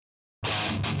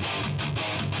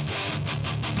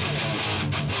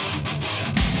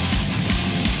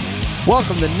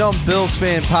Welcome to Numb Bills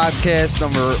Fan Podcast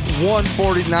number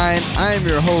 149. I am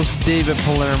your host, David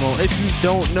Palermo. If you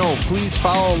don't know, please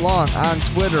follow along on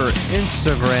Twitter,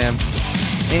 Instagram,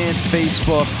 and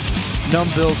Facebook. Numb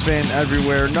Bills Fan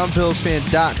everywhere.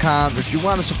 NumbBillsFan.com. If you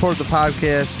want to support the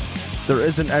podcast, there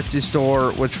is an Etsy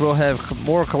store which will have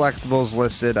more collectibles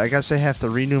listed. I guess I have to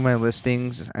renew my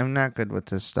listings. I'm not good with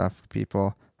this stuff,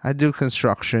 people. I do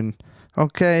construction.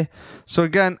 Okay? So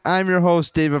again, I'm your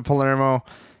host, David Palermo,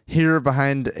 here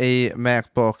behind a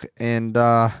MacBook and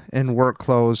in work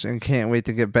clothes, and can't wait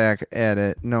to get back at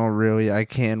it. No, really, I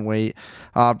can't wait.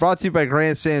 Brought to you by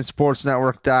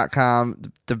GrandstandSportsNetwork.com,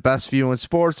 the best view in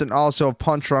sports, and also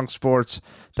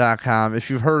PunchDrunkSports.com. If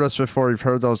you've heard us before, you've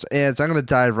heard those ads. I'm going to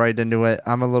dive right into it.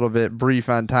 I'm a little bit brief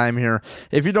on time here.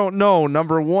 If you don't know,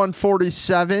 number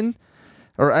 147,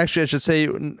 or actually I should say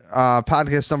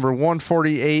podcast number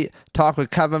 148, talk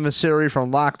with Kevin Masseri from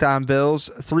Locked On Bills,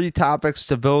 3 topics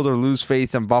to build or lose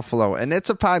faith in Buffalo. And it's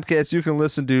a podcast you can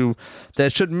listen to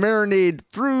that should marinate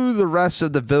through the rest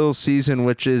of the Bills season,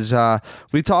 which is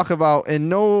we talk about, in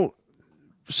no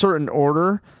certain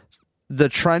order, the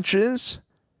trenches,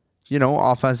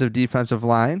 offensive, defensive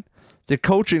line, the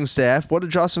coaching staff, what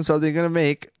adjustments are they going to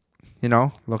make,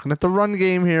 looking at the run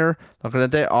game here, looking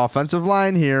at the offensive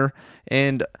line here,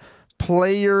 and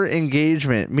player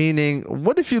engagement, meaning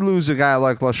what if you lose a guy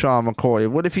like LaShawn McCoy?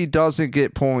 What if he doesn't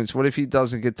get points? What if he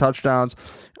doesn't get touchdowns?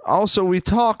 Also, we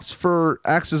talked for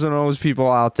X's and O's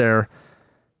people out there,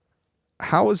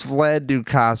 how has Vlad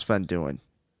Dukas been doing?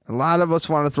 A lot of us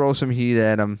want to throw some heat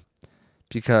at him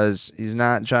because he's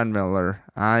not John Miller.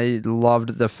 I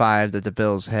loved the 5 that the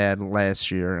Bills had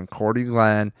last year, and Cordy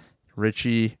Glenn,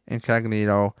 Richie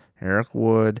Incognito, Eric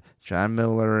Wood, John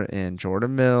Miller, and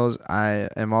Jordan Mills. I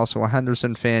am also a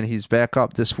Henderson fan. He's back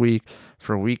up this week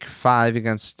for week 5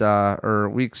 against, or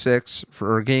week 6,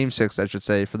 or game 6, I should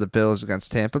say, for the Bills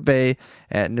against Tampa Bay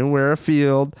at New Era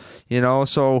Field.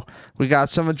 So we got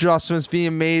some adjustments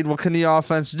being made. What can the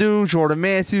offense do? Jordan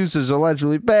Matthews is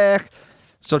allegedly back.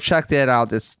 So check that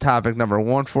out. It's topic number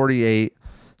 148.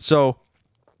 So,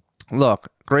 look,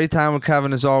 great time with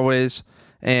Kevin as always.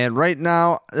 And right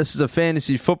now, this is a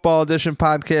fantasy football edition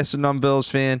podcast of Numb Bills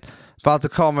Fan. About to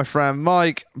call my friend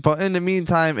Mike, but in the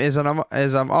meantime, as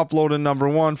I'm uploading number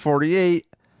 148,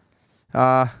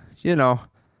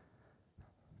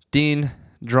 Dean,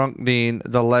 Drunk Dean,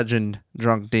 the legend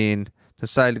Drunk Dean,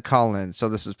 decided to call in. So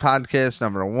this is podcast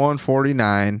number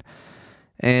 149,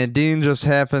 and Dean just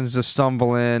happens to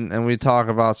stumble in, and we talk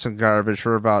about some garbage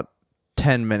for about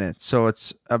 10 minutes. So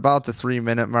it's about the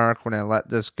 3-minute mark when I let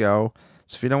this go.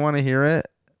 So if you don't want to hear it,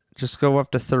 just go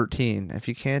up to 13. If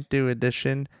you can't do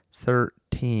edition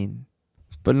 13.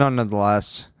 But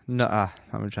nonetheless, let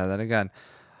me try that again.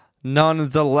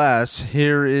 Nonetheless,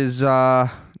 here is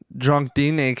Drunk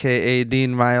Dean, a.k.a.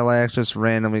 Dean Milak, just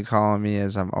randomly calling me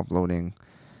as I'm uploading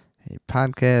a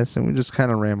podcast. And we just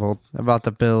kind of rambled about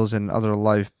the Bills and other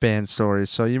life band stories.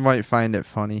 So you might find it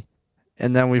funny.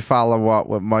 And then we follow up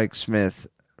with Mike Smith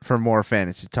for more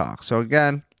fantasy talk. So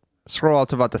again, scroll out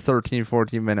to about the 13,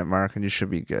 14-minute mark, and you should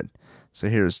be good. So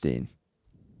here's Dean.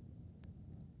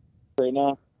 Right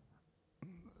now.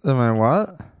 Am I what?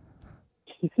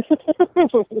 What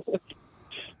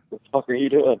the fuck are you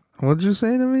doing? What'd you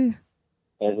say to me?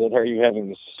 I said, are you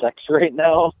having sex right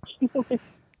now?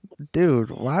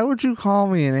 Dude, why would you call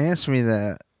me and ask me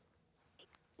that?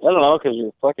 I don't know, because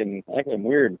you're fucking acting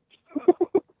weird.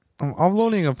 I'm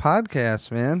uploading a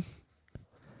podcast, man.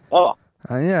 Oh.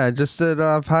 Yeah, I just did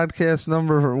podcast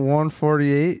number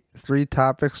 148, 3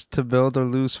 topics to build or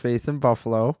lose faith in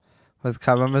Buffalo, with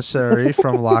Kevin Masseri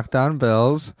from Locked On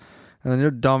Bills. And then your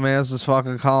dumbass is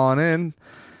fucking calling in.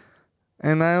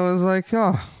 And I was like,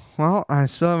 oh, well, I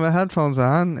still have my headphones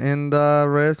on. And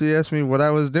right after you asked me what I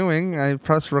was doing, I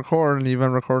pressed record, and you've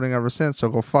been recording ever since, so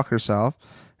go fuck yourself.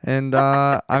 And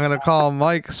I'm going to call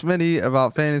Mike Smitty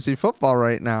about fantasy football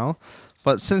right now.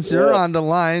 But since you're on the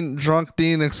line, Drunk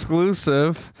Dean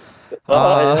exclusive,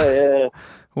 what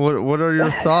are your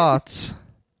thoughts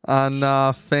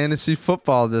on fantasy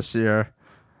football this year?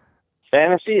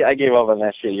 Fantasy? I gave up on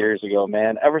that shit years ago,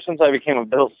 man. Ever since I became a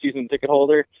Bills season ticket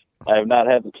holder, I have not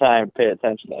had the time to pay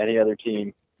attention to any other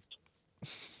team.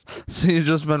 So you've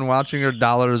just been watching your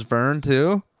dollars burn,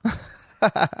 too?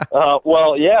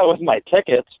 Well, yeah, with my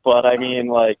tickets, but I mean,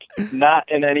 like,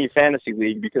 not in any fantasy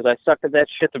league because I sucked at that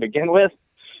shit to begin with.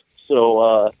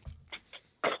 So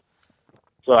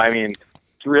I mean,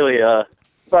 it's really,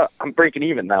 but I'm breaking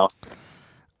even now.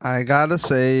 I gotta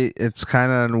say, it's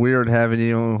kind of weird having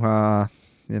you,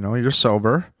 you're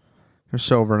sober. You're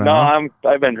sober No, now.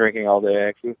 I've been drinking all day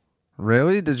actually.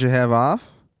 Really? Did you have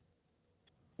off?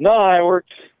 No, I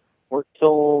worked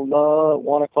till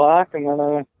 1:00,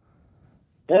 and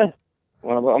then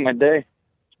went about my day.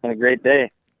 It's been a great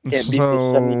day. Can't beat the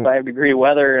 75-degree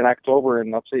weather in October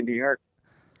in upstate New York.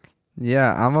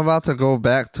 Yeah, I'm about to go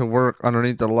back to work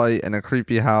underneath the light in a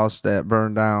creepy house that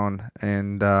burned down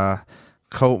and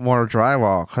coat more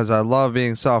drywall because I love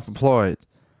being self-employed.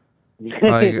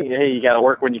 Like, Hey, you got to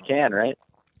work when you can, right?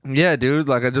 yeah, dude.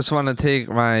 Like, I just want to take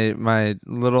my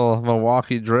little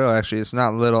Milwaukee drill. Actually, it's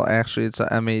not little. Actually, it's a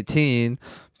M18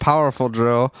 powerful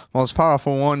drill, most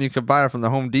powerful one you could buy from the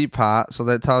Home Depot. So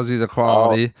that tells you the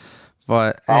quality.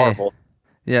 But powerful.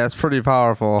 Hey, yeah, it's pretty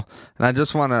powerful. And I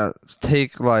just want to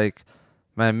take like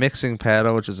my mixing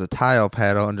paddle, which is a tile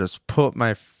paddle, and just put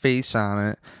my face on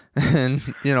it, and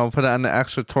put it on the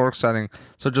extra torque setting,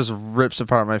 so it just rips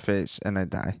apart my face, and I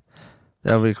die.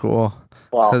 That would be cool.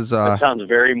 Well, that sounds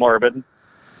very morbid.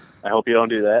 I hope you don't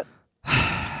do that.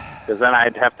 Because then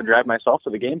I'd have to drive myself to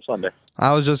the game Sunday.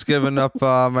 I was just giving up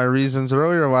my reasons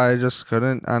earlier why I just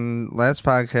couldn't on last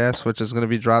podcast, which is going to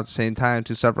be dropped the same time,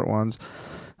 2 separate ones.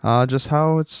 Just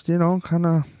how it's, kind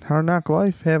of hard knock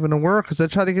life having to work. Because I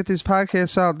try to get these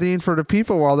podcasts out, Dean, for the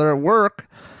people while they're at work.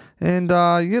 And,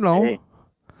 Hey.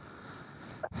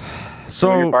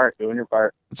 So, doing your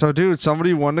part. So, dude,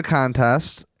 somebody won the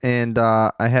contest. And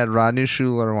I had Rodney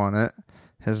Schuler won it,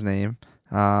 his name.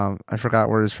 I forgot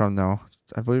where he's from, though.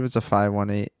 I believe it's a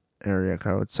 518 area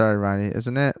code. Sorry, Rodney.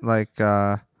 Isn't it like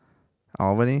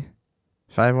Albany?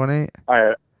 518?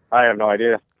 I have no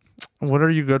idea. What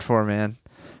are you good for, man?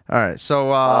 All right,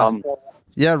 so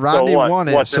yeah, Rodney won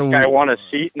it. So this guy won a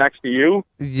seat next to you?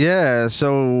 Yeah,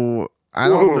 so I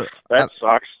don't. That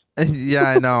sucks. Yeah,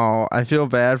 I know. I feel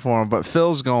bad for him, but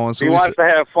Phil's going. So if he wants to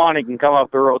have fun, he can come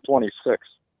up to row 26.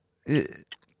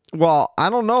 Well, I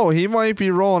don't know. He might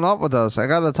be rolling up with us. I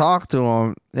got to talk to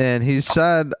him, and he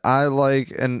said I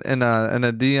like in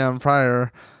a DM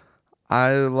prior.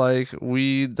 I like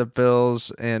weed, the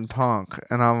Bills, and punk.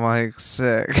 And I'm like,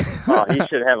 sick. Oh, he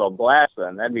should have a blast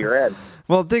then. That'd be rad.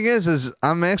 Well, the thing is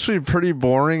I'm actually pretty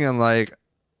boring and like,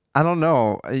 I don't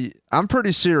know. I'm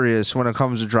pretty serious when it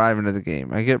comes to driving to the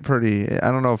game. I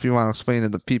don't know if you want to explain to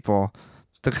the people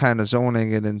the kind of zone I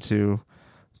get into,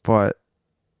 but,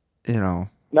 No,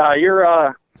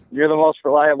 you're the most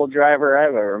reliable driver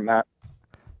I've ever met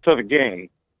to the game.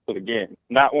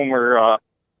 Not when we're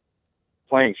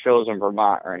playing shows in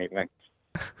Vermont or anything.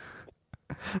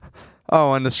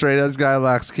 Oh, and the straight edge guy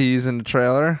locks keys in the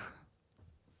trailer?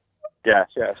 Yes.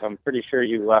 I'm pretty sure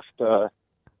you left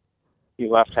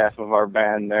half of our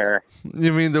band there.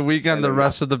 You mean the weekend the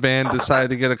rest of the band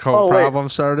decided to get a code problem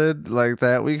started? Like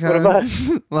that weekend? What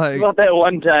about that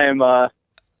one time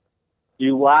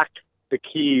you locked the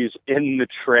keys in the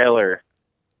trailer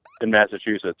in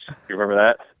Massachusetts? You remember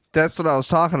that? That's what I was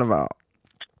talking about.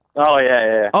 Oh,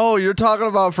 yeah. Oh, you're talking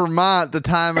about Vermont, the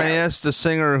time I asked the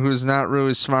singer who's not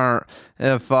really smart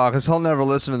if, because he'll never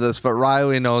listen to this, but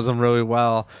Riley knows him really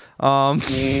well.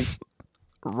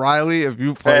 Riley, if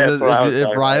you play this,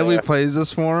 if Riley plays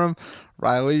this for him,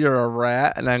 Riley, you're a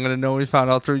rat, and I'm going to know we found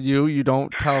out through you. You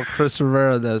don't tell Chris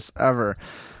Rivera this ever.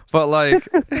 But, like,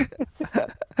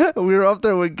 we were up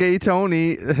there with Gay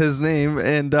Tony, his name,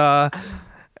 and I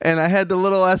had the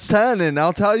little S10, and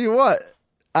I'll tell you what,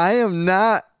 I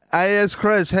asked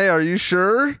Chris, hey, are you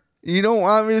sure? You don't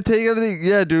want me to take anything?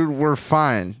 Yeah, dude, we're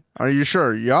fine. Are you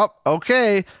sure? Yup.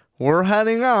 Okay. We're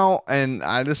heading out. And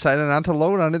I decided not to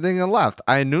load anything and left.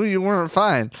 I knew you weren't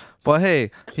fine. But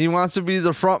hey, he wants to be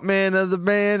the front man of the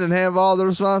band and have all the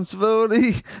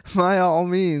responsibility. By all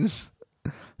means.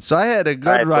 So I had a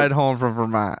good ride home from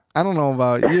Vermont. I don't know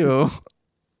about you.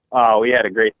 Oh, we had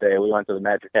a great day. We went to the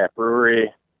Magic Hat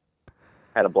Brewery.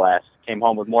 Had a blast. Came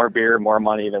home with more beer, more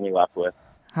money than we left with.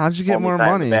 How'd you get more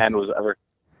money? The band was ever.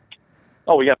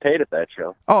 Oh, we got paid at that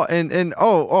show. Oh,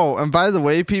 and by the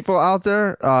way, people out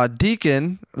there,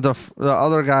 Deacon, the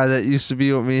other guy that used to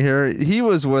be with me here, he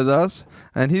was with us,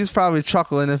 and he's probably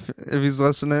chuckling if he's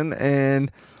listening.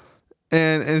 And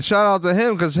shout out to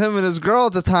him because him and his girl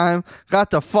at the time got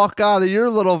the fuck out of your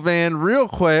little van real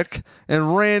quick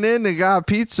and ran in and got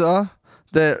pizza.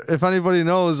 That, if anybody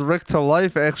knows, Rick to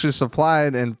Life actually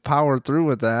supplied and powered through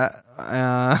with that.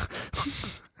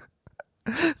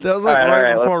 That was like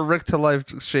right before Rick to Life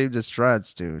shaved his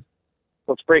dreads, dude.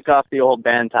 Let's break off the old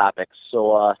band topics.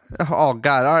 So, oh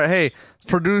God! All right, hey,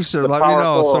 producer, let me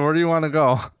know. So, where do you want to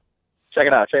go? Check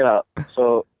it out.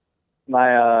 So,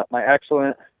 my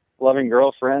excellent, loving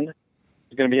girlfriend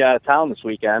is going to be out of town this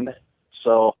weekend.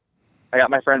 So, I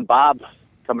got my friend Bob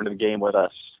coming to the game with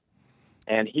us,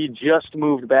 and he just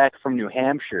moved back from New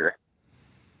Hampshire,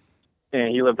 and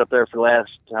he lived up there for the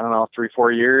last, I don't know,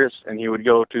 3-4 years, and he would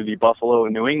go to the Buffalo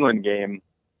New England game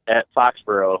at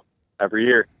Foxborough every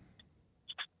year.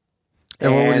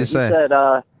 And what would he say?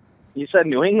 He said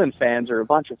New England fans are a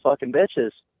bunch of fucking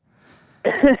bitches.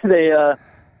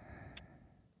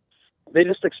 They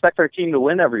just expect our team to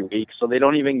win every week, so they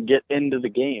don't even get into the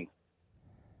game.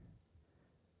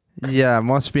 Yeah, it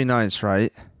must be nice,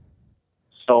 right?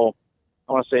 So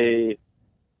I want to say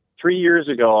 3 years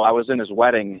ago, I was in his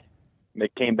wedding. They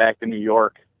came back to New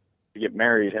York to get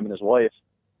married, him and his wife,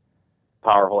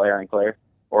 powerful Aaron Clare.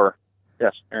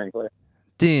 Yes, Aaron Clare.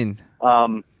 Dean,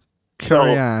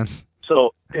 carry on.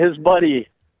 So his buddy,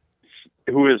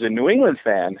 who is a New England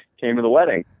fan, came to the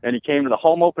wedding, and he came to the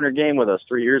home opener game with us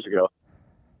 3 years ago.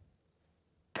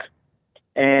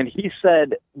 And he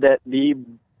said that the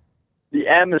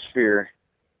atmosphere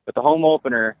at the home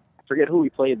opener, I forget who he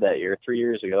played that year, 3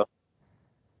 years ago,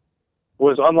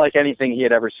 was unlike anything he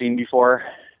had ever seen before.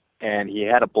 And he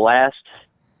had a blast.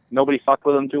 Nobody fucked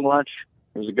with him too much.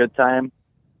 It was a good time.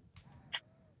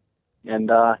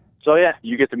 And so, yeah,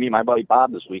 you get to meet my buddy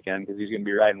Bob this weekend because he's going to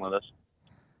be riding with us.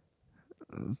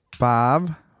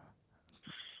 Bob,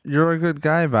 you're a good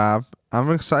guy, Bob. I'm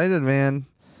excited, man.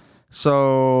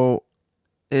 So,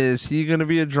 is he going to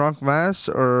be a drunk mess?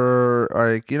 Or,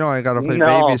 like, I got to play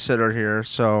babysitter here,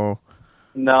 so...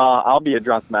 No, I'll be a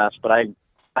drunk mess, but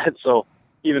so,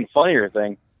 even funnier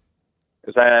thing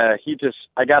is I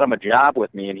got him a job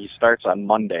with me, and he starts on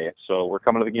Monday. So we're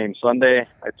coming to the game Sunday.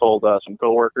 I told some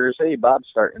coworkers, hey, Bob's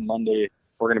starting Monday.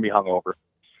 We're going to be hungover.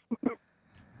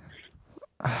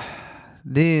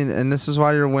 Dean, and this is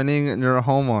why you're winning and you're a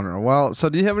homeowner. Well, so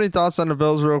do you have any thoughts on the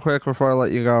Bills real quick before I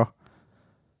let you go?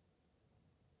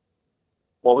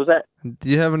 What was that? Do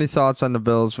you have any thoughts on the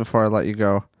Bills before I let you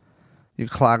go? You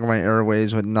clog my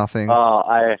airways with nothing.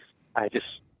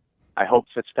 I hope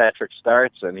Fitzpatrick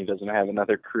starts and he doesn't have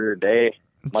another career day.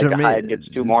 Micah Hyde gets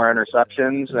 2 more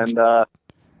interceptions,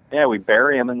 and we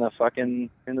bury him in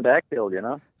the backfield,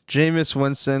 Jameis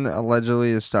Winston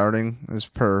allegedly is starting as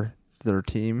per their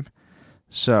team.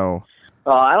 So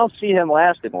I don't see him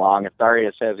lasting long if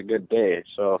Darius has a good day.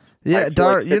 So yeah,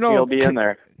 he'll be in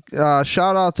there.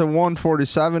 Shout out to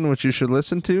 147, which you should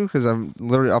listen to because I'm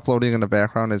literally uploading in the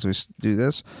background as we do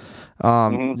this.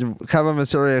 Kevin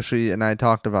Missouri actually and I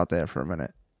talked about that for a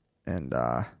minute, and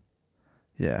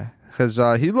yeah, because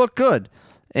he looked good,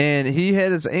 and he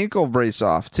had his ankle brace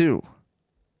off too.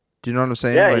 Do you know what I'm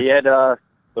saying? Yeah, he had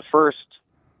his first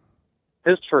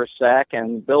sack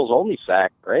and Bill's only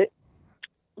sack, right?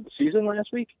 The season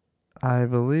last week. I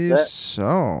believe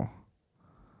so.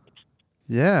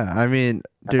 Yeah, I mean,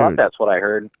 dude, I thought that's what I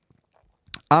heard.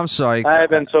 I'm sorry. I've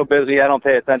been so busy, I don't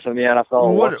pay attention to the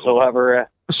NFL whatsoever.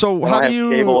 So how do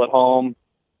you have cable at home?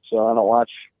 So I don't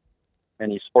watch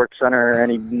any Sports Center or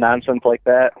any nonsense like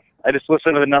that. I just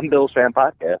listen to the Numb Bills fan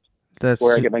podcast. That's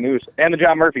where I get my news, and the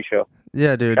John Murphy Show.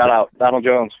 Yeah, dude. Shout out Donald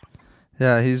Jones.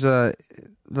 Yeah, he's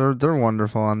they're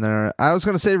wonderful on there. I was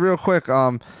gonna say real quick,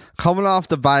 coming off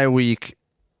the bye week,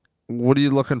 what are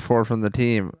you looking for from the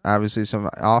team? Obviously, some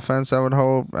offense. I would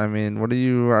hope. I mean, are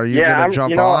you gonna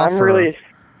jump off? I'm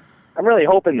really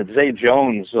hoping that Zay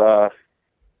Jones,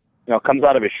 comes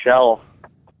out of his shell.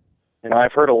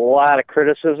 I've heard a lot of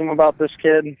criticism about this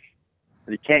kid.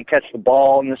 That he can't catch the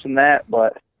ball and this and that,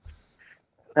 but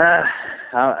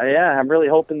I'm really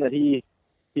hoping that he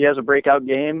has a breakout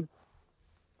game.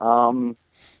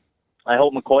 I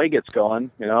hope McCoy gets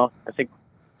going. I think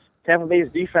Tampa Bay's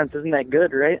defense isn't that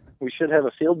good, right? We should have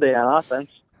a field day on offense.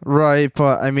 Right,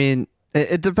 but I mean,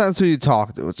 it depends who you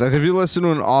talk to. It's like if you listen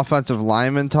to an offensive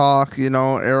lineman talk,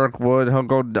 Eric Wood, he'll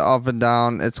go up and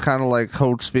down. It's kind of like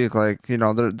coach speak, like,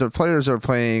 the players are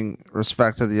paying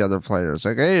respect to the other players.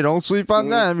 Like, hey, don't sleep on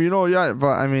them, yeah.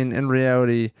 But I mean, in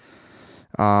reality,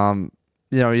 you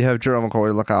have Gerald McCoy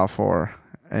to look out for,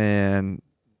 and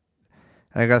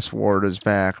I guess Ward is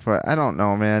back, but I don't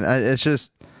know, man. It's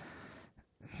just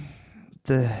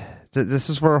this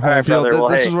is where home field.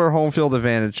 This is where home field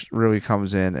advantage really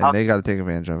comes in, and they got to take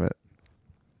advantage of it.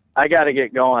 I got to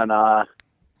get going.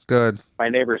 Good. My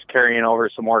neighbor's carrying over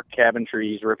some more cabin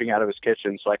trees, ripping out of his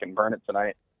kitchen, so I can burn it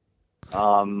tonight.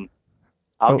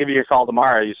 I'll give you a call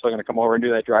tomorrow. Are you still going to come over and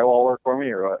do that drywall work for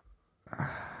me, or what?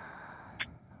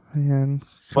 Man,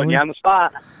 putting you on the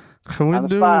spot.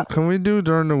 Can we do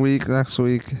during the week next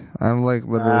week? I'm like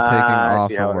literally taking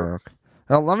off of work.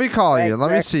 Let me call you.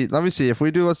 Let me see. If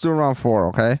we do, let's do around 4,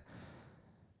 okay?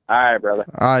 All right, brother.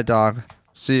 All right, dog.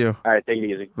 See you. All right, take it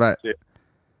easy. Bye. See you.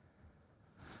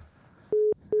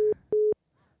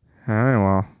 All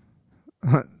right,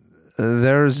 well,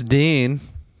 there's Dean.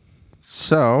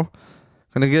 So,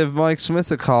 Gonna give Mike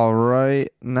Smith a call right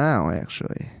now,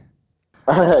 actually.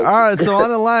 All right, so on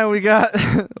the line we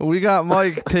got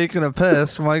Mike taking a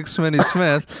piss, Mike Smitty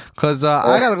Smith, because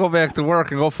I gotta go back to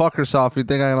work and go fuck yourself. You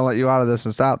think I'm gonna let you out of this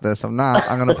and stop this? I'm not.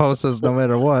 I'm gonna post this no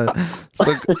matter what.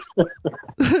 So,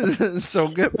 so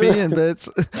get being, bitch.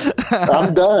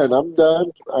 I'm done.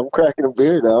 I'm cracking a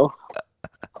beer now.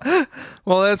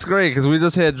 Well, that's great because we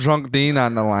just had Drunk Dean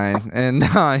on the line, and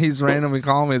he's randomly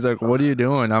calling me. He's like, "What are you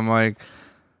doing?" I'm like,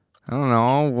 "I don't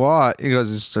know what." He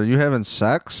goes, "Are you having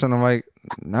sex?" And I'm like,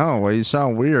 "No, well, you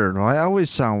sound weird." Well, I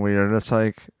always sound weird. It's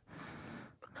like,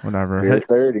 whatever. You're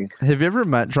 30. Have you ever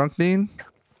met Drunk Dean?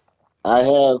 I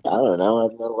have. I don't know.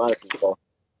 I've met a lot of people.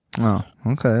 Oh,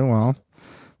 okay. Well,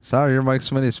 sorry, you're Mike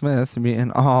Smitty Smith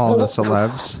meeting all the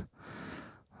celebs.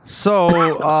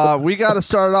 So we got to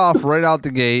start off right out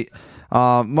the gate.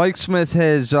 Mike Smith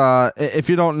has, if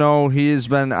you don't know, he has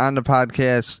been on the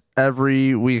podcast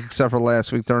every week except for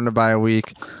last week during the bye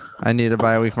week. I need a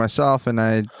bye week myself, and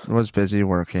I was busy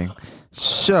working.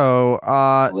 So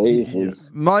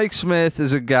Mike Smith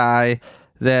is a guy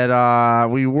that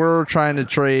we were trying to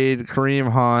trade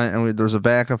Kareem Hunt, and there's a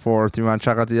back and forth. You want to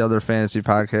check out the other fantasy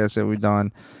podcasts that we've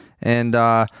done. And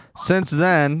since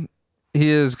then, he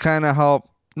has kind of helped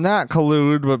not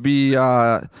collude, but be,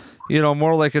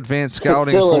 more like advanced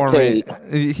scouting for me.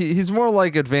 He's more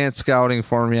like advanced scouting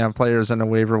for me on players on the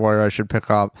waiver wire I should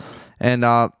pick up. And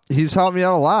he's helped me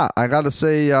out a lot. I got to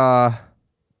say,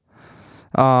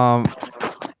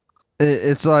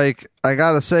 it's like, I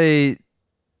got to say,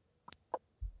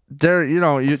 there,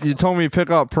 you told me to pick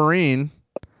up Perrine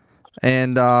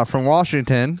and from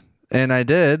Washington, and I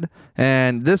did.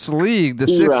 And this league, the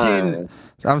 16...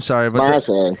 I'm sorry, but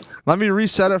let me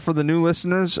reset it for the new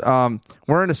listeners.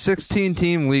 We're in a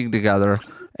 16-team league together,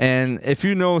 and if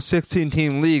you know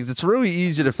 16-team leagues, it's really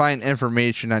easy to find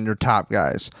information on your top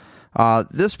guys.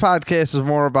 This podcast is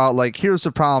more about, like, here's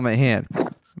the problem at hand.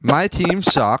 My team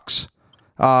sucks.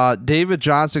 David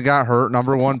Johnson got hurt,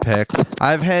 number 1 pick.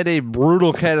 I've had a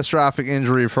brutal, catastrophic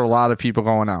injury for a lot of people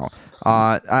going out.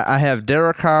 I have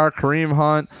Derek Carr, Kareem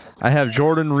Hunt. I have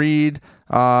Jordan Reed.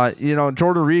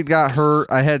 Jordan Reed got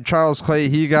hurt. I had Charles Clay.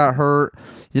 He got hurt.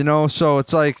 So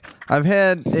it's like I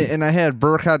had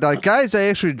Burkhead. Like, guys I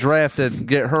actually drafted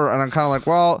get hurt, and I'm kind of like,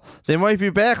 well, they might be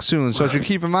back soon, so I should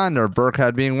keep him on there.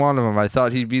 Burkhead being one of them. I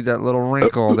thought he'd be that little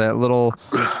wrinkle, that little,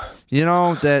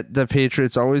 that the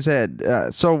Patriots always had.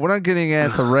 So what I'm getting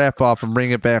at to wrap up and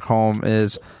bring it back home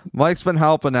is Mike's been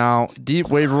helping out. Deep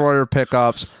waiver wire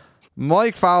pickups.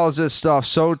 Mike follows this stuff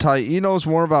so tight. He knows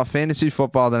more about fantasy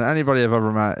football than anybody I've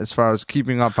ever met as far as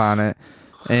keeping up on it.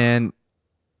 And,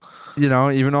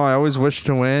 even though I always wish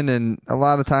to win, and a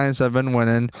lot of times I've been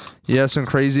winning, you have some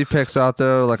crazy picks out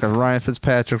there, like a Ryan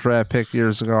Fitzpatrick draft pick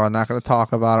years ago. I'm not going to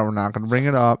talk about it. We're not going to bring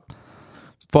it up.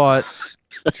 But...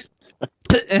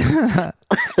 and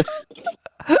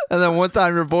then one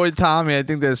time your boy Tommy, I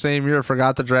think that same year,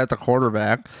 forgot to draft a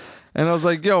quarterback. And I was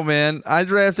like, yo, man, I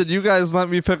drafted, you guys let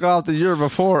me pick off the year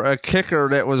before a kicker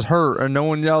that was hurt, and no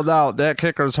one yelled out, that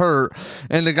kicker's hurt.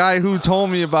 And the guy who told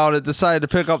me about it decided to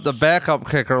pick up the backup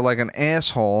kicker like an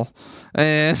asshole.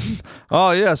 And,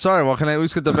 oh, yeah, sorry, well, can I at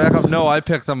least get the backup? No, I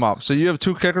picked them up. So you have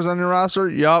 2 kickers on your roster?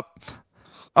 Yup.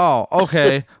 Oh,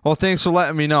 okay. Well, thanks for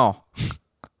letting me know.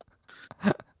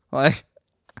 Like,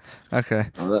 okay.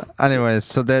 Anyways,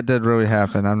 so that did really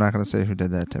happen. I'm not going to say who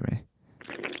did that to me.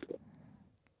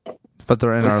 But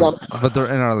they're in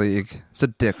our league. It's a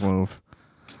dick move.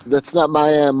 That's not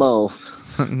my MO.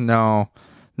 No.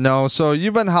 So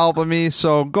you've been helping me.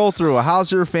 So go through it.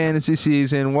 How's your fantasy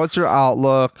season? What's your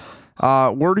outlook?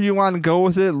 Where do you want to go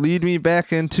with it? Lead me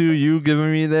back into you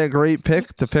giving me that great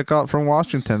pick to pick up from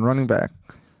Washington, running back.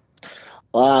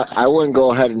 I wouldn't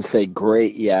go ahead and say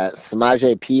great yet.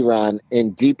 Samaje Perine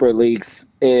in deeper leagues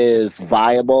is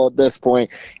viable at this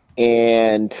point,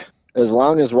 and as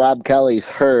long as Rob Kelly's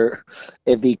hurt,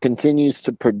 if he continues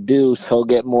to produce, he'll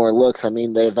get more looks. I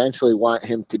mean, they eventually want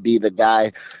him to be the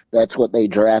guy. That's what they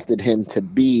drafted him to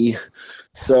be.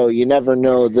 So you never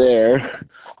know there.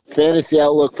 Fantasy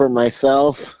outlook for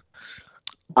myself,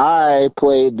 I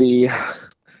played the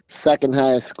second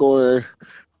highest scorer.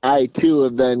 I, too,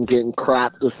 have been getting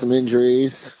crapped with some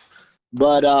injuries.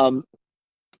 But,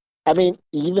 I mean,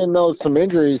 even though some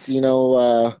injuries,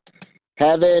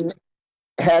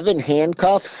 having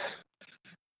handcuffs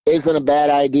isn't a bad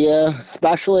idea,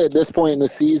 especially at this point in the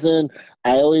season.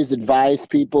 I always advise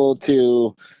people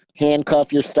to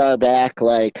handcuff your star back.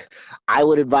 Like, I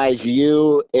would advise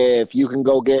you, if you can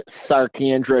go get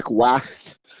Sarkandrick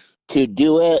West to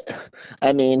do it.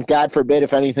 I mean, God forbid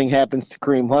if anything happens to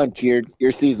Kareem Hunt,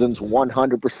 your season's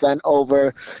 100%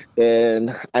 over.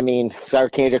 And I mean,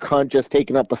 Sarkisian Hunt just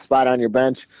taking up a spot on your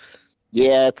bench.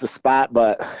 Yeah, it's a spot,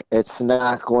 but it's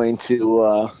not going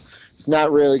to. It's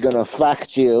not really going to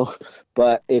affect you.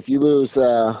 But if you lose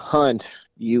Hunt,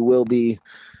 you will be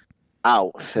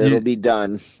out. It'll be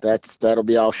done. That'll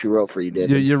be all she wrote for you,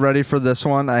 David. You're ready for this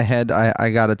one? I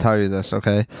got to tell you this,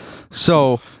 okay?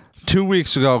 So 2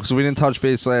 weeks ago, because we didn't touch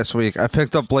base last week, I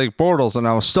picked up Blake Bortles, and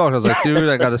I was stoked. I was like, dude,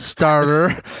 I got a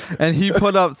starter. And he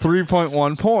put up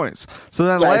 3.1 points. So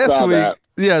then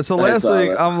last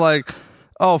week, I'm like,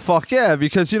 oh, fuck yeah,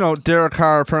 because, Derek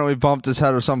Carr apparently bumped his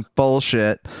head or some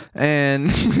bullshit, and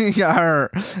he got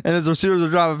hurt, and his receivers are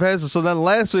dropping passes. So then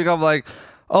last week, I'm like,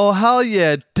 oh, hell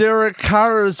yeah, Derek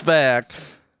Carr is back.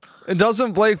 And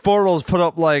doesn't Blake Bortles put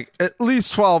up, at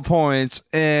least 12 points,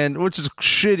 which is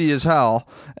shitty as hell,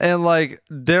 and,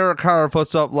 Derek Carr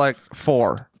puts up,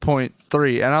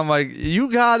 4.3, and I'm like,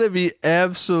 you gotta be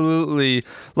absolutely,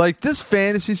 this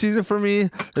fantasy season for me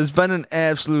has been an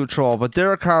absolute troll, but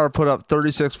Derek Carr put up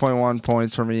 36.1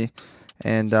 points for me,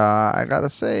 and I gotta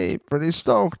say, pretty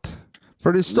stoked.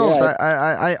 Yeah.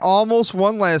 I almost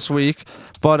won last week,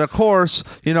 but of course,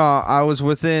 I was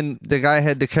within, the guy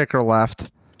had the kicker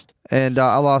left, and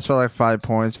I lost by 5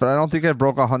 points, but I don't think I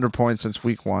broke 100 points since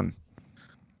week 1.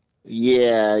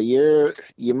 Yeah, you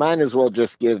might as well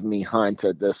just give me Hunt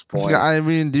at this point. I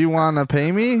mean, do you want to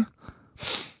pay me?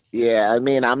 Yeah, I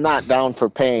mean, I'm not down for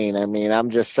paying. I mean, I'm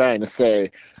just trying to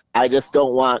say, I just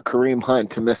don't want Kareem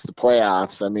Hunt to miss the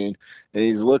playoffs. I mean, and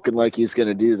he's looking like he's going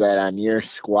to do that on your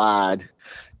squad.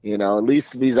 At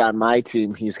least if he's on my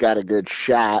team, he's got a good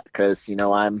shot because,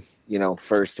 I'm,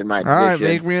 first in my division. All right,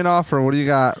 make me an offer. What do you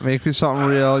got? Make me something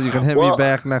real. You can hit me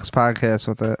back next podcast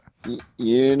with it.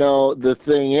 The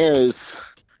thing is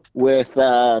with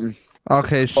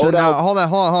okay, so now hold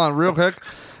on real quick.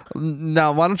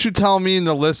 Now, why don't you tell me and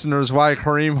the listeners why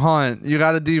Kareem Hunt, you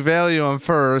got to devalue him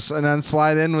first and then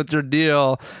slide in with your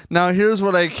deal. Now, here's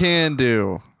what I can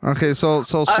do. Okay, so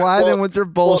slide in with your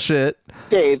bullshit.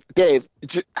 Dave.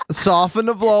 Soften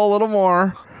the blow a little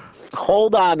more.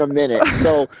 Hold on a minute.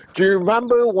 So, do you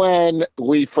remember when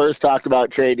we first talked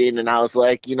about trading and I was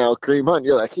like, Kareem Hunt,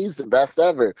 you're like, he's the best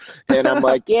ever. And I'm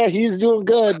like, yeah, he's doing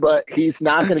good, but he's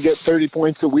not going to get 30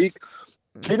 points a week.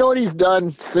 Do you know what he's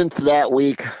done since that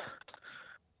week?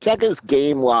 Check his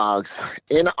game logs.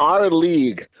 In our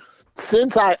league,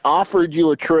 since I offered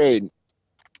you a trade,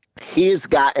 he's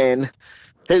gotten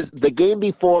the game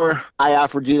before I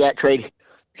offered you that trade,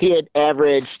 he had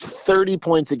averaged 30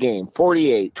 points a game,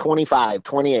 48, 25,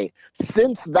 28.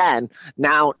 Since then,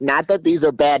 now, not that these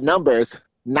are bad numbers,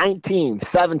 19,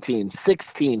 17,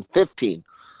 16, 15.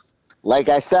 Like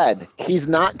I said, he's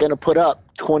not going to put up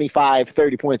 25,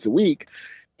 30 points a week.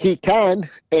 He can,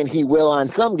 and he will on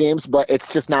some games, but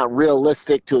it's just not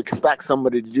realistic to expect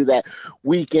somebody to do that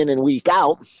week in and week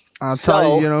out. I'll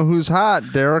tell you, who's hot?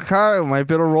 Derek Carr might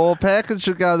be able to roll a package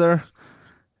together.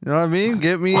 You know what I mean?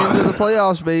 Get me into the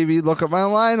playoffs, baby. Look at my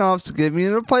lineups. Get me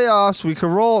into the playoffs. We can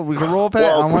roll. We can roll a pack.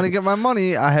 I want to get my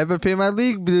money. I haven't paid my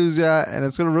league dues yet, and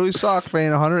it's gonna really suck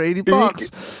paying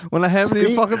 $180 when I haven't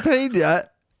even fucking paid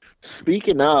yet.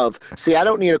 Speaking of, see, I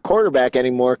don't need a quarterback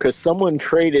anymore because someone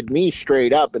traded me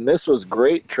straight up, and this was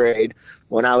great trade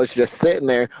when I was just sitting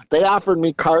there. They offered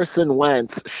me Carson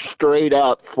Wentz straight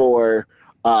up for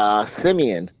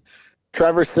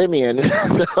Trevor Siemian.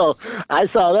 So I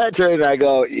saw that trade, and I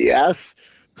go, yes.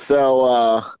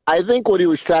 So I think what he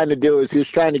was trying to do is he was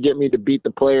trying to get me to beat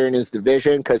the player in his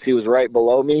division because he was right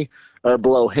below me or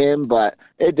below him, but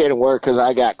it didn't work because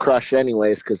I got crushed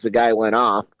anyways because the guy went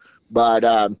off. But,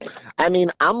 I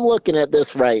mean, I'm looking at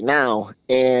this right now,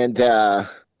 and,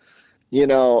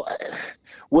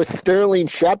 with Sterling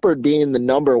Shepard being the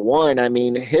number one, I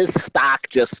mean, his stock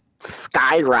just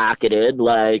skyrocketed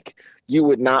like you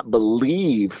would not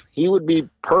believe. He would be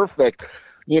perfect,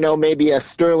 maybe a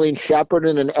Sterling Shepard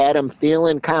and an Adam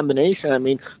Thielen combination. I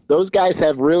mean, those guys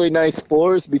have really nice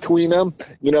floors between them.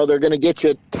 They're going to get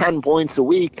you 10 points a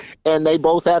week, and they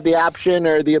both have the option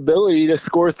or the ability to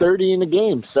score 30 in a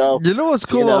game. So, what's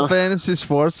cool about fantasy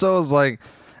sports, though, is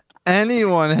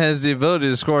anyone has the ability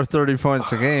to score 30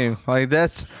 points a game.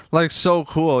 That's so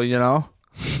cool,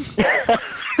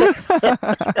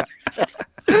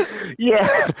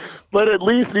 Yeah, but at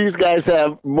least these guys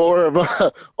have more of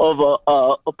a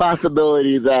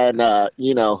possibility than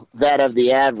that of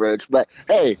the average. But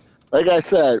hey, like I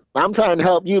said, I'm trying to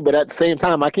help you, but at the same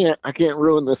time, I can't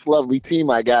ruin this lovely team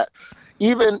I got.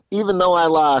 Even though I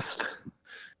lost,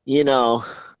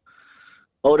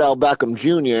 Odell Beckham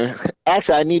Jr.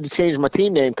 Actually, I need to change my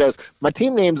team name because my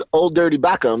team name's Old Dirty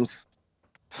Beckhams.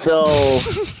 So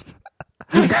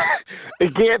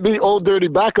it can't be Old Dirty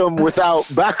Beckham without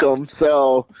Beckham.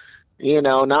 So,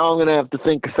 now I'm going to have to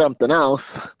think of something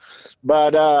else.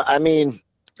 But,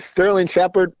 Sterling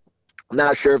Shepard, I'm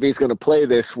not sure if he's going to play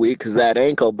this week because of that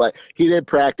ankle, but he did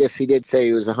practice. He did say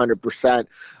he was 100%.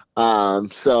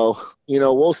 So,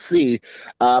 we'll see.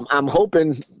 I'm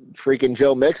hoping freaking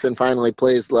Joe Mixon finally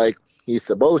plays like he's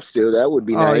supposed to. That would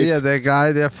be nice. Oh, yeah, that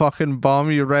guy, that fucking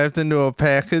bum you wrapped into a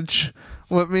package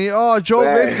with me. Oh, Joe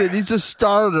Mixon, he's a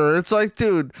starter. It's like,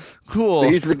 dude, cool.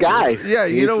 He's the guy. Yeah,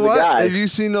 you know what? Have you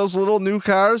seen those little new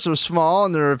cars? They're small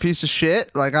and they're a piece of shit.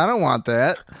 Like, I don't want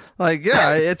that. Like,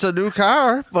 yeah, it's a new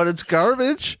car, but it's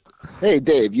garbage. Hey,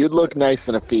 Dave, you'd look nice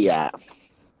in a Fiat.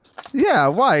 Yeah,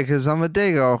 why? Because I'm a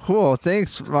Dago. Cool.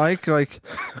 Thanks, Mike. Like,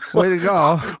 way to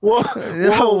go. Whoa,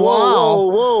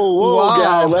 Wow.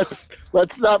 Guy.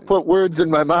 Let's not put words in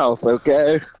my mouth,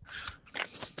 okay?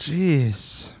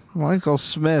 Jeez. Michael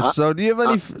Smith. So do you have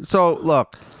any... So,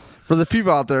 look, for the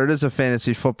people out there, it is a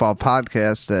fantasy football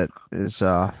podcast that is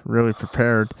really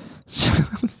prepared.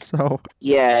 So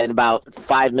yeah, in about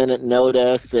 5-minute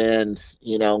notice and,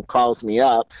 calls me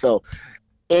up. So...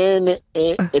 And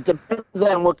it depends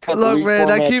on what type Look, of man,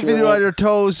 I format keep you on your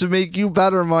toes to make you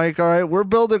better, Mike. All right, we're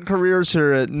building careers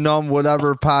here at Numb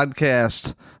Whatever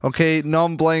Podcast. Okay,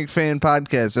 Numb Blank Fan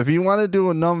Podcast. If you want to do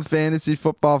a Numb Fantasy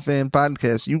Football Fan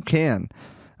Podcast, you can.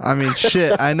 I mean,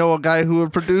 shit, I know a guy who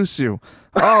would produce you.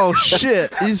 Oh,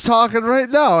 shit, he's talking right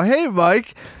now. Hey,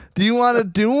 Mike, do you want to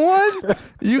do one?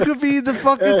 You could be the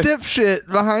fucking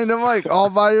dipshit behind the mic all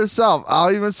by yourself.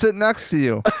 I'll even sit next to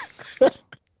you.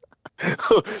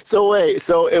 So wait,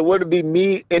 so it wouldn't be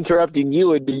me interrupting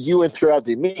you, it'd be you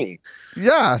interrupting me.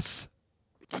 Yes.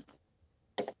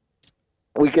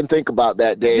 We can think about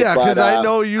that, Dave. Yeah, because I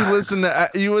know you listen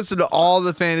to all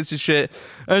the fantasy shit,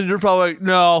 and you're probably like,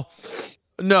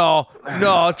 no,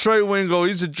 Trey Wingo,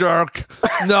 he's a jerk.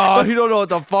 No, he don't know what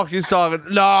the fuck he's talking.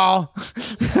 No.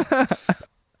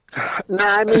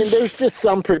 There's just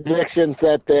some predictions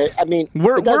that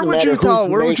where would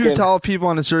you tell people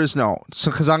on a serious note? So,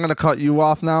 because I'm gonna cut you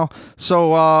off now.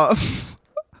 So,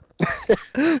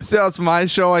 see, it's my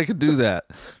show. I could do that.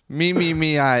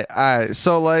 Me. I.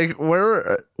 So, like,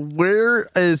 where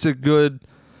is a good?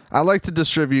 I like to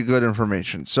distribute good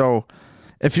information. So,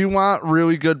 if you want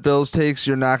really good Bills takes,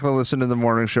 you're not gonna listen to the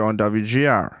morning show on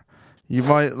WGR. You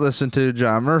might listen to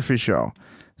John Murphy show.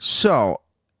 So,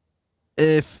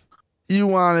 if you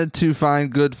wanted to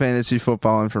find good fantasy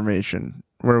football information,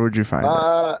 where would you find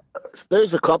it?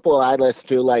 There's a couple I listen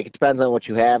to. Like, it depends on what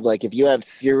you have. Like, if you have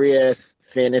Sirius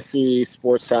Fantasy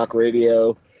Sports Talk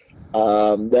Radio,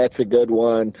 that's a good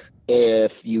one.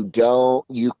 If you don't,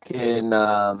 you can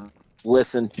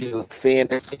listen to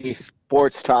Fantasy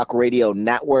Sports Talk Radio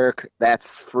Network.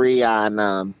 That's free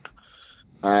on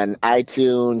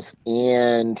iTunes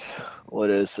and what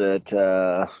is it?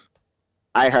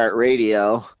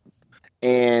 iHeartRadio.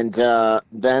 And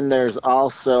then there's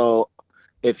also,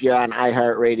 if you're on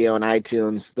iHeartRadio and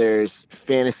iTunes, there's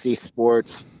Fantasy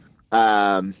Sports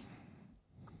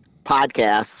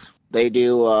podcasts. They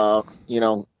do,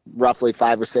 roughly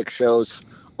 5 or 6 shows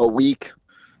a week,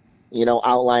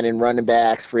 outlining running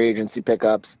backs, free agency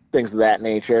pickups, things of that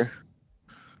nature.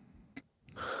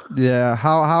 Yeah.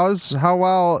 How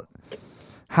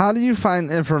do you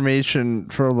find information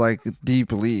for like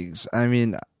deep leagues? I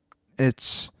mean,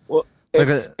 it's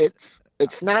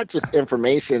not just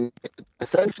information.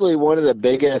 Essentially, one of the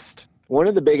biggest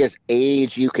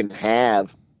age you can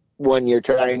have when you're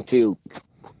trying to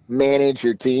manage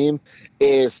your team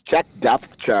is check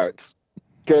depth charts.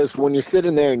 Because when you're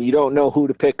sitting there and you don't know who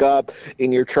to pick up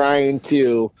and you're trying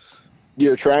to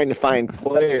find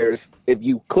players, if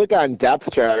you click on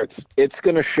depth charts, it's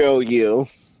going to show you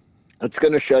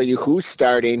who's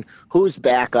starting, who's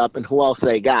backup, and who else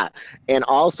they got. And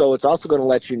also, it's also going to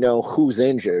let you know who's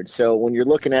injured. So when you're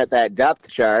looking at that depth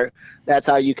chart, that's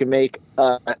how you can make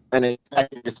an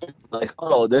decision like,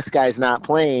 oh, this guy's not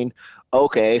playing.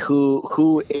 Okay,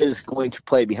 who is going to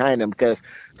play behind him? Because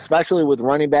especially with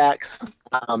running backs,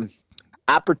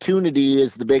 opportunity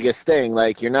is the biggest thing.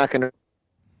 Like, you're not going to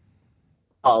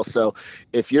 – also,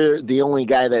 if you're the only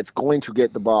guy that's going to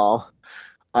get the ball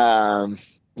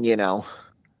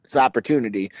it's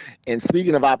opportunity. And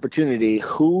speaking of opportunity,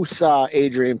 who saw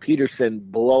Adrian Peterson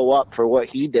blow up for what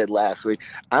he did last week?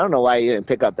 I don't know why you didn't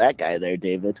pick up that guy there,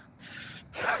 David.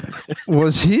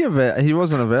 Was he he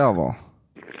wasn't available.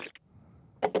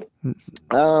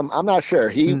 I'm not sure.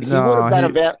 He would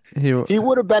have been he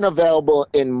would have been available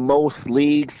in most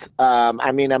leagues.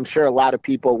 I mean, I'm sure a lot of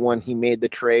people, when he made the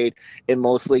trade in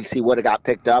most leagues, he would have got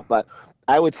picked up. But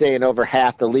I would say in over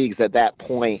half the leagues at that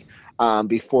point,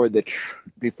 before the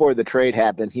trade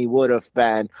happened, he would have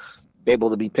been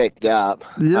able to be picked up.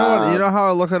 You know what? You know how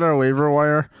I look at our waiver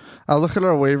wire? I look at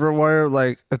our waiver wire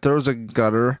like if there was a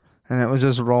gutter and it was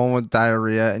just rolling with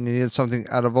diarrhea and you needed something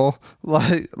edible,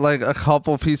 like a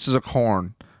couple pieces of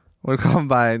corn would come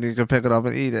by and you could pick it up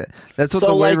and eat it. That's what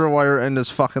the waiver wire in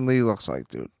this fucking league looks like,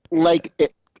 dude.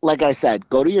 Like I said,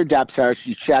 go to your depth charts,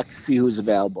 you check, see who's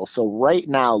available. So right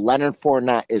now, Leonard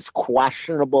Fournette is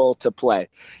questionable to play.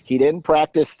 He didn't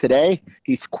practice today.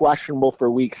 He's questionable for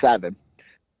week 7.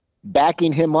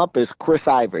 Backing him up is Chris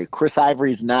Ivory. Chris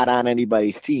Ivory's not on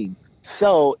anybody's team.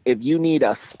 So if you need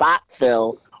a spot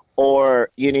fill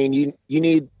or you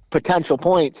need potential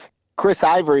points, Chris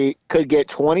Ivory could get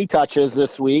 20 touches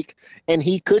this week, and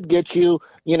he could get you,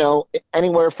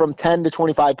 anywhere from 10 to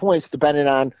 25 points, depending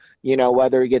on,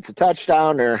 whether he gets a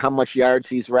touchdown or how much yards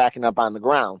he's racking up on the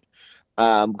ground.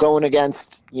 Going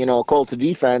against, Colts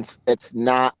defense, it's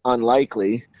not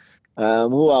unlikely.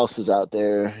 Who else is out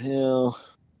there?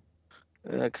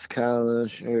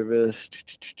 Ex-college, Irvis.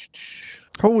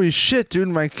 Holy shit, dude.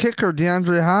 My kicker,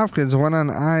 DeAndre Hopkins, went on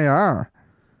IR.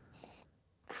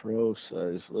 Pro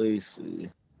size Lacey.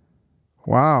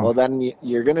 Wow. Well, then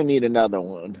you're going to need another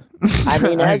one. I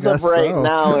mean, as of right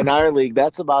now in our league,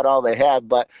 that's about all they have.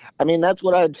 But, I mean, that's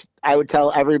what I would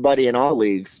tell everybody in all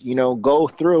leagues. Go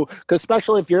through. Because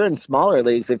especially if you're in smaller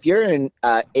leagues, if you're in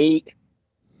 8,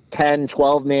 10,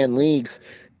 12-man leagues,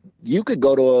 you could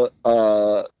go to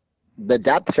the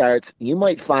depth charts. You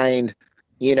might find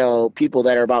people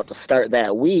that are about to start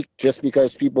that week just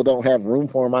because people don't have room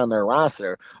for them on their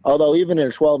roster. Although even in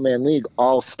a 12-man league,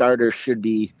 all starters should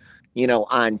be,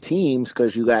 on teams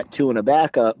because you got 2 in a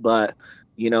backup, but,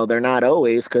 they're not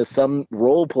always because some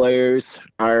role players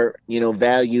are,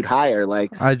 valued higher.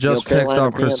 Like I just picked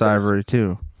up Chris Ivory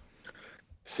too.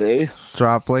 See?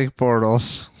 Drop Blake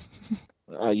Bortles.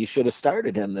 You should have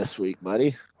started him this week,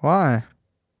 buddy. Why?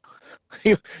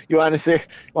 You want to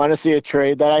see a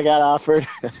trade that I got offered?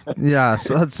 Yes,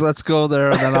 let's go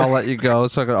there, and then I'll let you go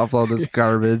so I can upload this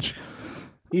garbage.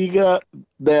 He got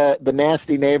the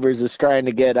nasty neighbors is trying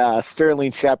to get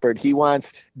Sterling Shepard. He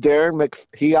wants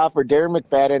he offered Darren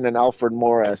McFadden and Alfred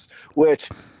Morris, which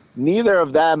neither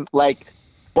of them, like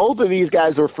both of these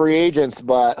guys were free agents,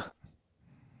 but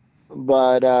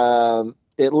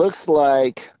it looks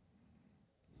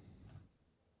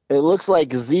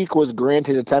like Zeke was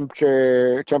granted a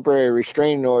temporary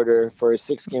restraining order for a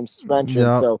 6-game suspension.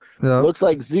 It looks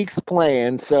like Zeke's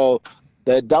playing. So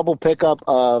the double pickup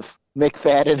of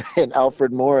McFadden and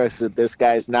Alfred Morris that this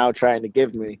guy's now trying to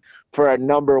give me for a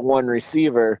number 1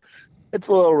 receiver, it's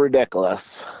a little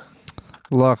ridiculous.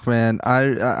 Look, man,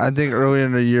 I think earlier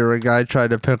in the year a guy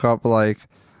tried to pick up one.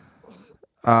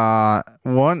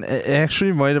 It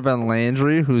actually might have been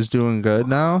Landry, who's doing good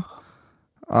now.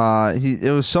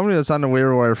 It was somebody that's on the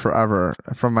waiver wire forever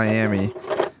from Miami.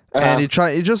 And he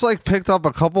just picked up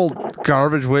a couple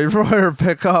garbage waiver wire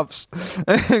pickups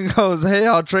and goes, "Hey,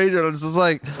 I'll trade you." And it's just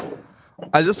like,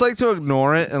 I just like to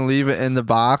ignore it and leave it in the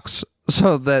box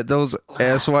so that those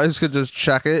asswives could just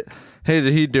check it. Hey,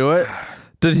 did he do it?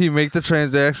 Did he make the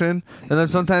transaction? And then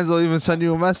sometimes they'll even send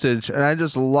you a message, and I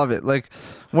just love it. Like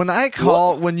when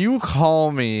you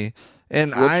call me.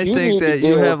 And I think that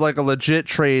you have like a legit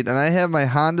trade, and I have my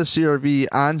Honda CR-V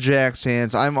on Jack's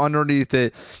hands. I'm underneath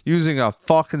it using a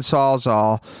fucking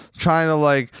Sawzall, trying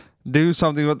to do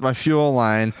something with my fuel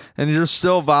line, and you're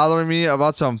still bothering me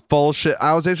about some bullshit.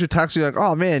 I was actually texting you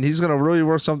oh man, he's gonna really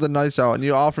work something nice out, and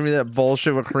you offer me that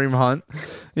bullshit with Kareem Hunt.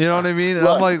 You know what I mean? And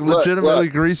I'm legitimately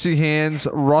greasy hands,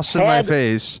 rust in my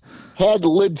face. Had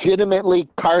legitimately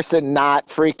Carson not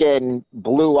freaking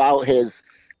broke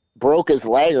his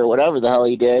leg or whatever the hell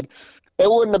he did, it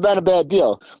wouldn't have been a bad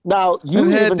deal. Now,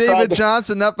 had David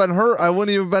Johnson not been hurt, I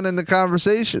wouldn't even been in the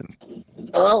conversation.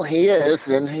 Well, he is,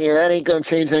 and that ain't going to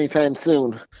change anytime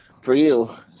soon for you.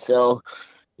 So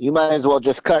you might as well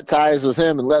just cut ties with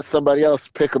him and let somebody else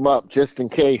pick him up just in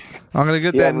case. I'm going to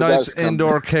get that nice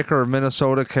indoor kicker,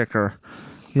 Minnesota kicker.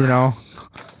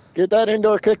 Get that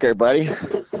indoor kicker, buddy.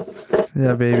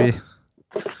 Yeah, baby.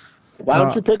 Why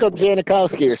don't you pick up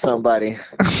Janikowski or somebody?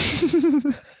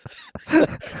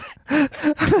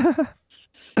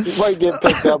 You might get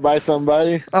picked up by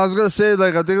somebody. I was going to say, I'm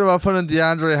thinking about putting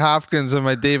DeAndre Hopkins in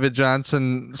my David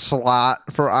Johnson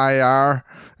slot for IR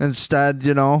instead,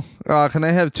 Can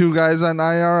I have 2 guys on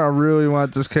IR? I really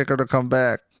want this kicker to come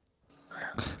back.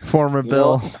 Former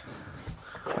Bill.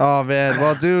 Oh, man.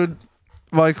 Well, dude,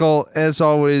 Michael, as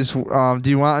always, do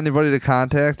you want anybody to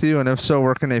contact you? And if so,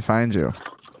 where can they find you?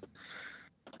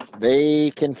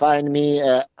 They can find me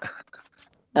at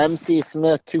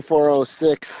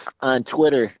MCSmith2406 on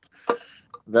Twitter.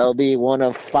 They'll be one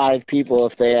of 5 people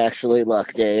if they actually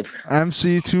look, Dave.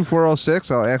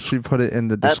 MC2406? I'll actually put it in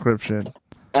the description.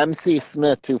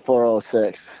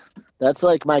 MCSmith2406. That's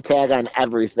like my tag on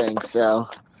everything, so.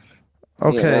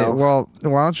 Okay, well,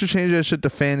 why don't you change that shit to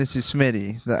Fantasy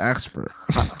Smitty, the expert?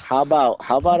 How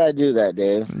about I do that,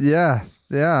 Dave? Yeah.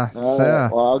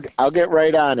 Well, I'll get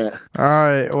right on it. All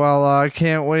right. Well, I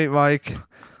can't wait, Mike.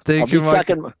 Thank you,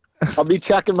 Mike. I'll be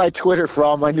checking my Twitter for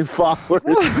all my new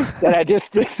followers that I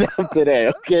just picked up today.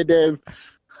 Okay, Dave?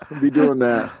 I'll be doing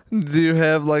that. Do you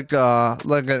have like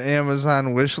an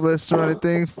Amazon wish list or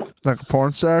anything? Like a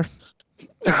porn star?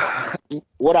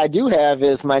 What I do have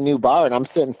is my new bar, and I'm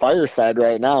sitting fireside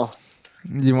right now.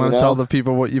 You want to tell the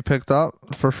people what you picked up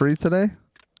for free today?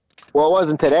 Well, it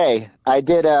wasn't today. I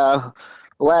did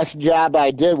last job I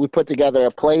did, we put together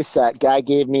a play set. Guy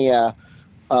gave me a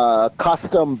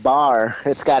custom bar.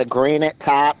 It's got a granite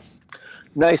top,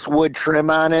 nice wood trim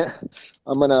on it.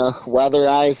 I'm going to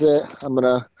weatherize it. I'm going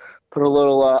to put a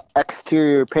little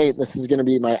exterior paint. This is going to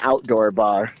be my outdoor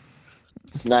bar.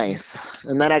 It's nice.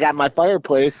 And then I got my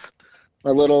fireplace,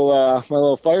 my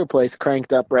little fireplace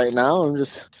cranked up right now. I'm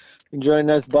just enjoying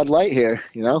this Bud Light here,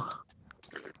 you know.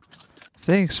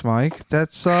 Thanks, Mike.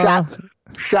 That's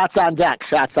shots on deck.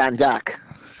 Shots on deck.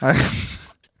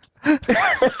 Well,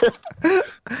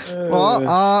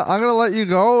 I'm gonna let you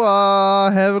go.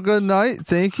 Have a good night.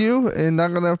 Thank you, and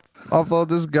I'm gonna upload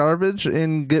this garbage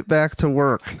and get back to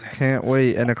work. Can't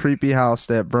wait. And a creepy house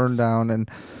that burned down. And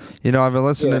you know, I've been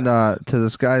listening to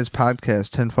this guy's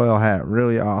podcast, Tinfoil Hat.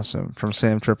 Really awesome, from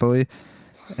Sam Tripoli.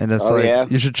 And it's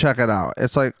you should check it out.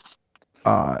 It's like.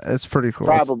 It's pretty cool.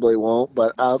 Probably won't,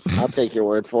 but I'll take your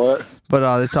word for it.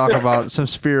 But they talk about some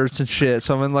spirits and shit.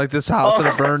 So I'm in like this house and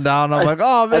it burned down. I'm like,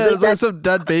 oh man, is like some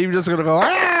dead baby just gonna go?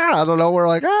 I don't know. We're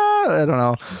like, I don't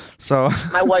know. So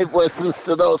my wife listens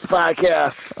to those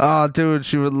podcasts. Oh, dude,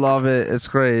 she would love it. It's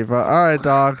great. But all right,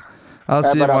 dog. I'll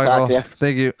see you, Michael. You.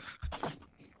 Thank you.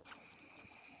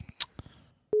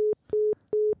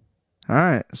 All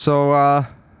right, so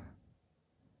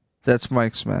that's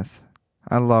Mike Smith.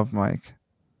 I love Mike.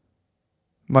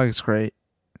 Mike's great.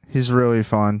 He's really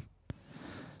fun.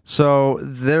 So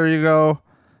there you go.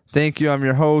 Thank you. I'm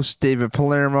your host, David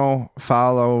Palermo.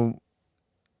 Follow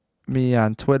me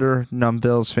on Twitter, Numb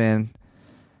Bills Fan.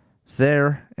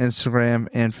 There, Instagram,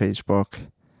 and Facebook.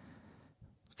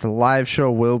 The live show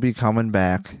will be coming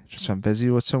back. Just I'm busy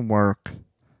with some work.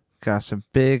 Got some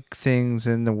big things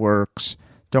in the works.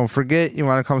 Don't forget, you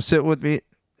want to come sit with me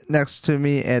next to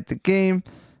me at the game.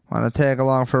 Want to tag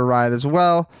along for a ride as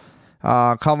well.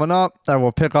 Coming up, I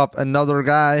will pick up another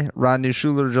guy. Rodney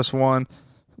Schuler just won.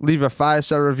 Leave a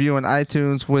 5-star review on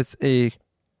iTunes with a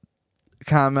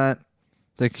comment.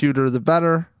 The cuter, the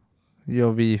better.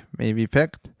 You'll be maybe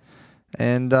picked.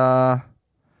 And, yeah.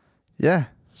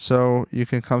 So you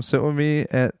can come sit with me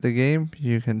at the game.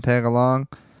 You can tag along.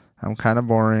 I'm kind of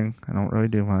boring. I don't really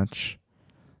do much.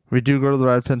 We do go to the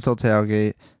Red Pinto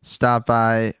tailgate. Stop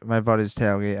by my buddy's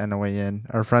tailgate on the way in.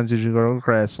 Our friends usually go to the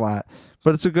grass lot.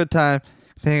 But it's a good time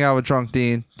to hang out with Drunk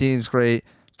Dean. Dean's great.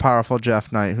 Powerful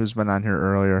Jeff Knight, who's been on here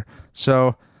earlier.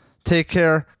 So take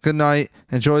care. Good night.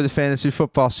 Enjoy the fantasy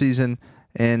football season.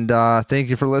 And thank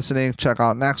you for listening. Check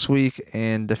out next week.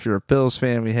 And if you're a Bills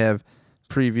fan, we have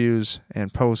previews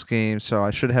and post game. So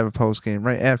I should have a post game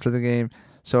right after the game.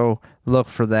 So look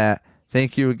for that.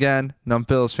 Thank you again.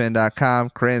 NumbBillsFan.com,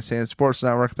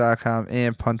 GrandstandSportsNetwork.com,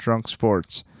 and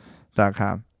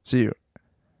PuntDrunkSports.com. See you.